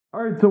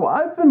Alright, so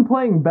I've been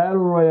playing Battle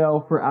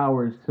Royale for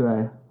hours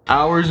today.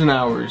 Hours and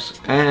hours.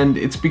 And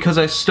it's because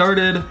I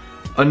started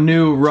a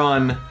new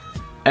run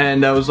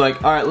and I was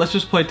like, alright, let's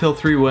just play till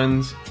 3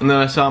 wins. And then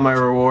I saw my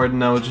reward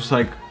and I was just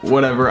like,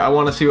 whatever, I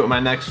want to see what my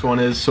next one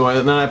is. So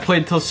then I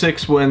played till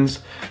 6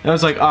 wins. And I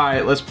was like,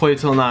 alright, let's play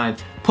till 9.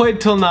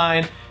 Played till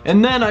 9.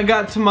 And then I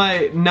got to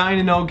my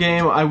 9-0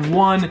 game. I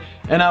won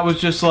and I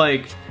was just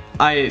like,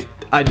 I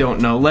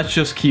don't know, let's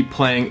just keep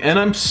playing. And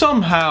I'm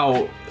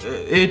somehow,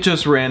 it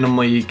just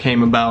randomly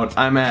came about.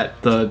 I'm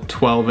at the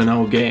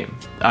 12-0 game.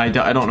 I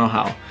don't know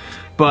how.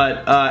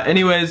 But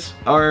anyways,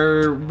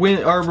 our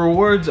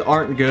rewards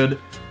aren't good.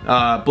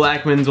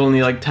 Blackman's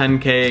only like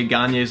 10k,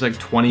 Gagne's like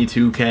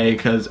 22k,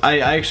 because I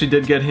actually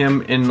did get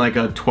him in like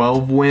a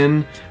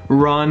 12-win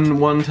run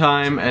one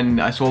time,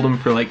 and I sold him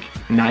for like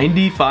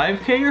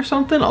 95k or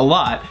something, a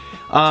lot.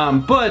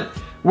 But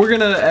we're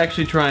gonna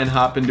actually try and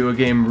hop into a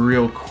game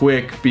real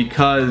quick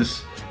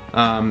because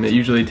it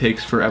usually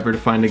takes forever to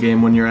find a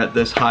game when you're at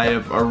this high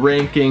of a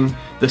ranking.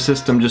 The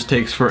system just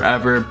takes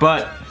forever.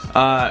 But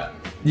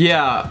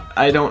yeah,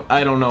 I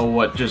don't know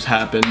what just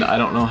happened. I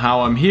don't know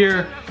how I'm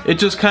here. It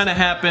just kind of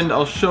happened.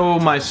 I'll show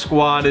my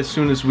squad as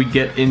soon as we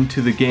get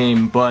into the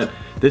game, but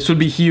this would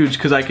be huge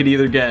because I could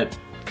either get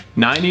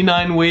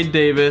 99 Wade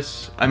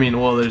Davis. I mean,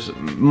 well, there's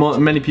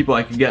many people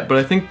I could get, but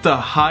I think the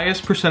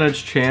highest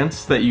percentage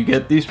chance that you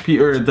get these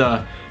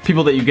the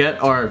people that you get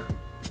are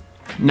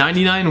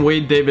 99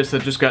 Wade Davis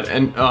that just got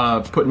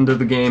put into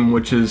the game,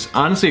 which is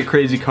honestly a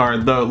crazy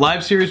card. The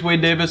live series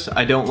Wade Davis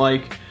I don't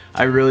like.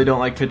 I really don't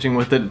like pitching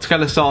with it. It's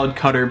got a solid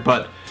cutter,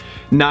 but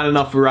not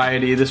enough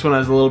variety. This one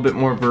has a little bit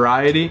more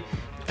variety.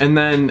 And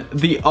then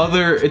the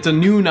other, it's a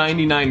new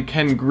 99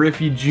 Ken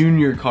Griffey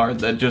Jr. card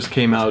that just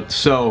came out.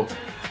 So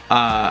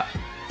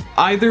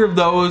either of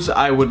those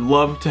I would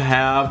love to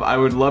have. I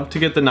would love to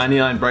get the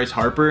 99 Bryce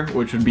Harper,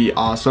 which would be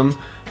awesome.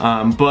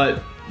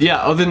 But yeah,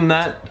 other than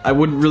that, I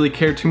wouldn't really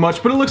care too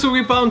much, but it looks like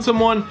we found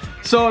someone,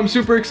 so I'm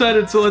super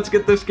excited, so let's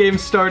get this game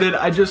started.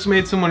 I just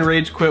made someone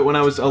rage quit when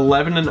I was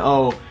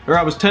 11-0, or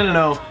I was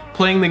 10-0,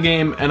 playing the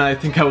game, and I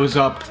think I was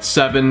up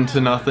 7-0,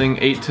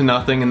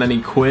 8-0, and then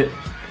he quit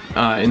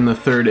in the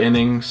 3rd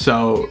inning.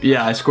 So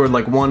yeah, I scored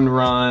like 1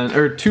 run,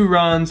 or 2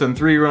 runs, and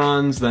 3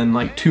 runs, then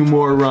like 2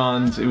 more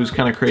runs. It was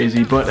kind of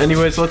crazy, but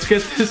anyways, let's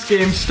get this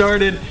game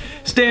started.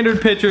 Standard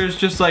pitchers,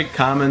 just like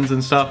commons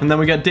and stuff, and then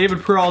we got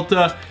David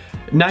Peralta,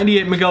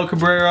 98 Miguel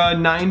Cabrera,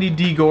 90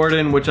 D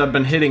Gordon, which I've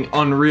been hitting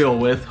unreal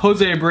with,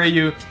 Jose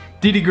Abreu,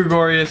 Didi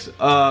Gregorius,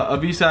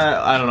 Avisa,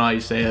 I don't know how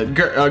you say it,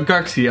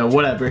 Garcia,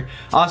 whatever,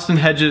 Austin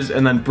Hedges,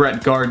 and then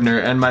Brett Gardner.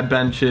 And my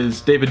bench is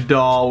David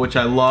Dahl, which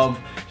I love,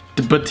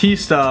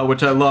 Batista,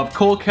 which I love,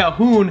 Cole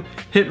Calhoun,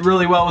 hit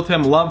really well with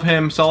him, love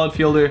him, solid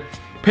fielder,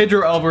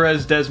 Pedro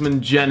Alvarez,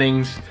 Desmond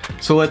Jennings.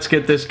 So let's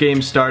get this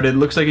game started.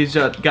 Looks like he's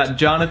got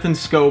Jonathan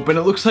Scope, and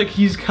it looks like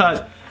he's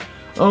got,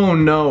 oh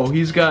no,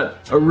 he's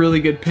got a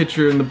really good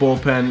pitcher in the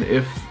bullpen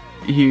if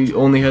he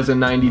only has a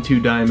 92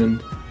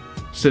 diamond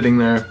sitting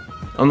there.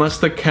 Unless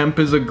the Kemp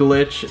is a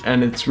glitch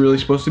and it's really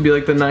supposed to be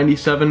like the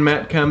 97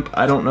 Matt Kemp,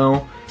 I don't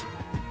know.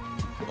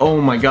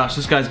 Oh my gosh,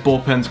 this guy's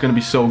bullpen's gonna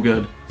be so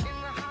good.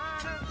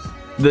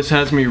 This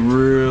has me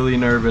really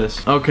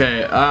nervous.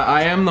 Okay,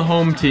 I am the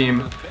home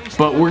team,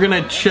 but we're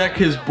gonna check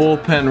his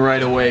bullpen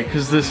right away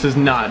because this is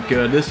not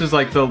good. This is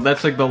like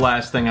that's like the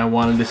last thing I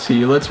wanted to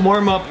see. Let's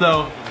warm up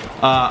though.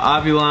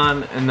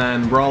 Avilan and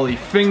then Raleigh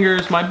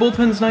Fingers. My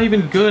bullpen's not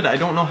even good. I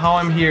don't know how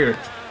I'm here.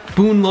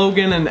 Boone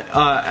Logan and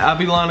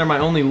Avilan are my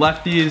only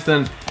lefties.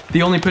 Then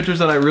the only pitchers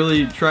that I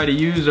really try to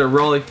use are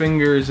Raleigh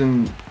Fingers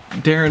and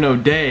Darren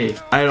O'Day.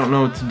 I don't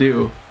know what to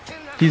do.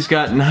 He's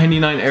got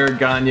 99 Eric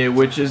Gagne,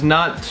 which is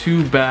not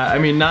too bad. I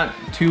mean, not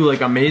too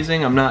like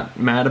amazing. I'm not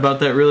mad about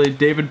that really.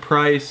 David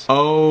Price.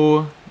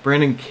 Oh,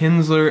 Brandon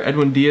Kinsler,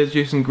 Edwin Diaz,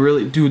 Jason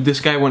Grilli. Dude, this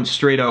guy went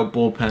straight out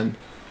bullpen.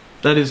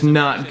 That is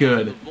not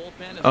good.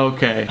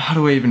 Okay, how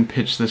do I even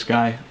pitch this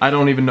guy? I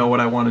don't even know what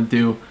I want to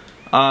do.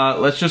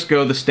 Let's just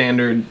go the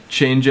standard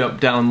change up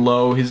down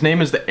low. His name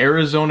is the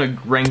Arizona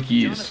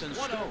Grankies.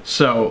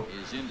 So,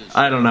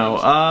 I don't know.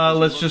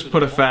 Let's just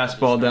put a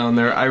fastball down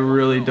there. I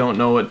really don't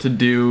know what to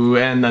do,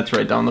 and that's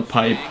right down the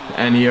pipe.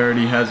 And he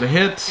already has a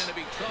hit.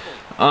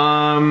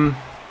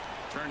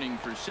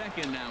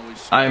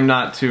 I'm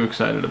not too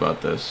excited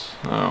about this.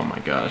 Oh my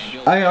gosh.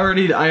 I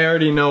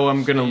already know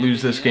I'm gonna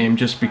lose this game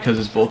just because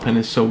his bullpen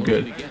is so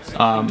good.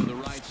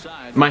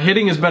 My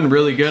hitting has been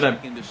really good.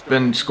 I've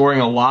been scoring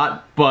a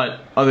lot,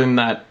 but other than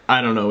that,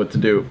 I don't know what to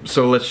do.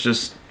 So let's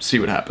just see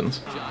what happens.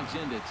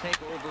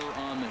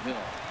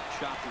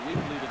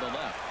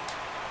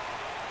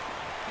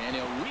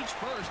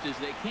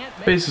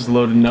 Bases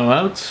loaded, no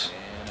outs.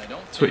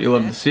 That's what you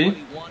love to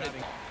see.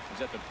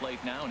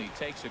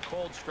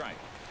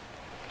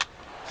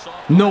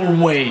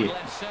 No way!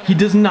 He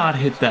does not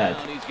hit that.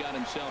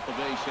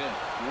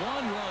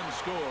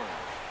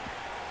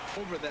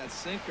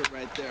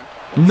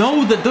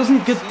 No, that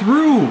doesn't get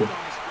through!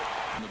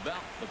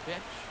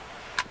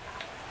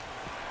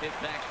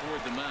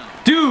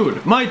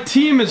 Dude, my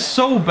team is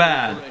so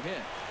bad.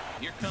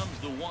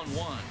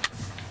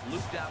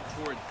 looped out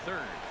toward third.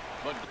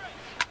 But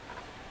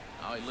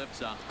he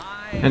lifts a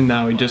high, and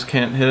now he just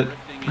can't hit.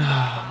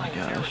 Oh my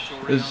gosh,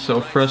 this is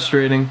so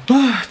frustrating.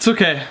 It's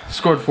okay.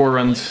 Scored 4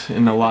 runs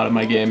in a lot of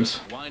my games.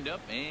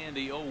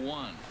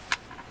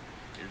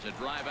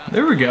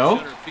 There we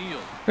go.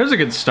 There's a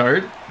good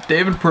start.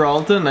 David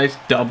Peralta, nice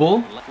double.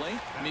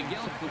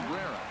 Miguel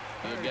Cabrera,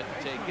 he'll get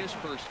to take his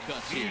first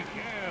cuts here.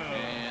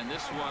 And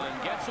this one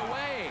gets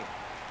away.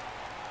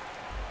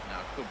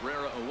 Now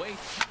Cabrera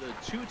awaits the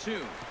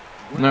 2-2.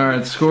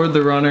 Alright, scored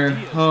the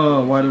runner.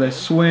 Oh, why did I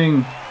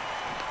swing?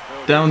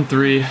 Down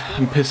 3.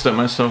 I'm pissed at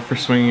myself for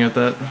swinging at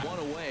that. One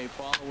away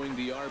following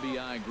the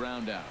RBI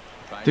ground out.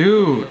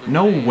 Dude,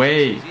 no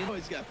way.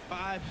 He's got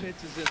 5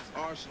 pitches in his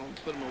arsenal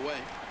to put him away.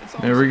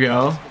 There we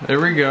go. There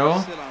we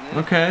go.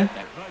 Okay.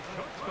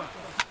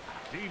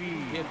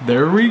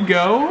 There we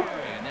go.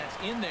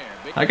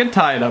 I could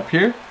tie it up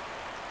here.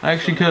 I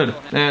actually could.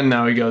 And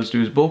now he goes to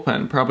his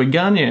bullpen. Probably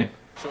Gagne.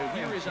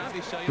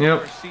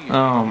 Yep.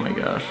 Oh my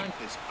gosh.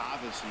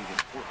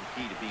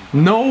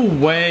 No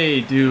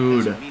way,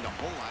 dude.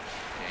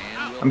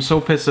 I'm so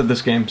pissed at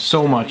this game.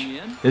 So much.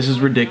 This is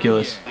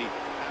ridiculous.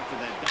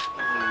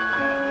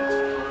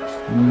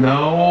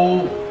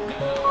 No.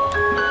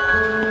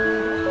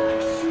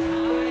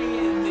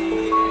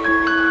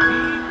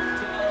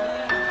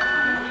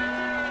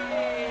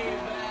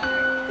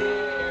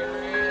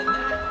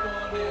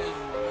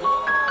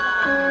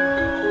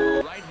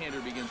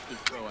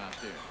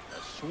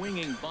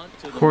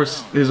 Of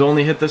course, his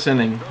only hit this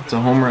inning. It's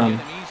a home run.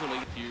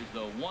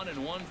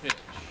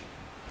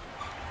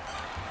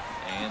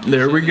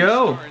 There we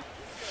go.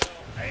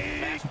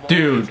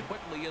 Dude.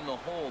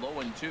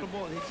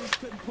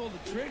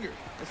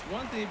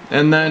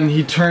 And then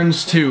he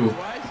turns to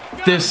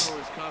this.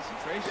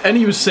 And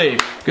he was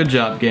safe. Good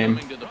job, game.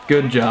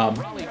 Good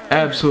job.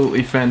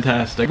 Absolutely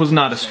fantastic. It was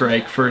not a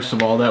strike, first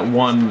of all. That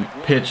one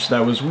pitch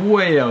that was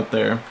way out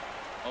there.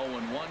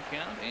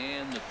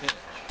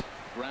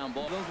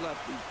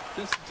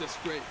 This is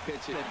just great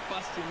pitching.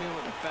 Busting in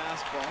with a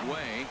fastball.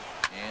 Way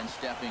and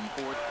stepping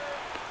forth.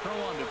 Throw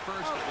on to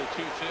first at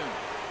the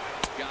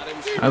 2-2. Got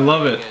him. I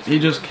love it. He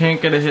just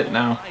can't get a hit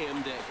now.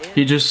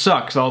 He just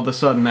sucks all of a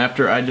sudden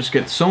after I just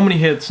get so many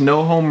hits,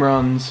 no home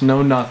runs,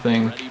 no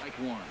nothing.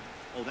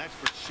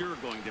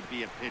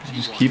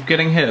 Just keep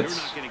getting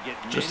hits.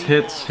 Just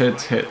hits,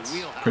 hits,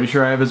 hits. Pretty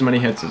sure I have as many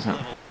hits as him.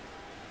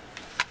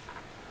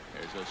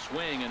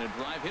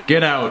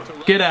 Get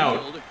out. Get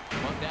out.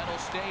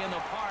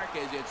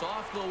 It's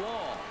off the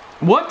wall.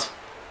 What?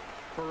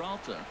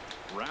 Peralta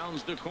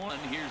rounds the corner.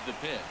 Here's the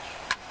pitch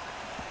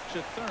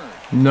to third.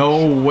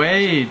 No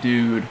way,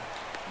 dude.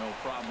 No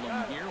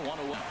problem here. One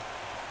away.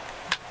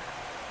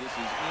 This is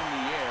in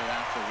the air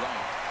out to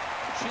right.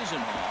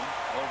 Chisenhall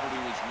over to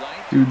his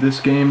right. Dude, this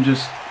game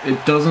just,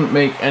 it doesn't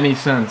make any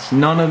sense.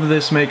 None of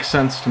this makes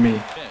sense to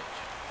me. Pitch.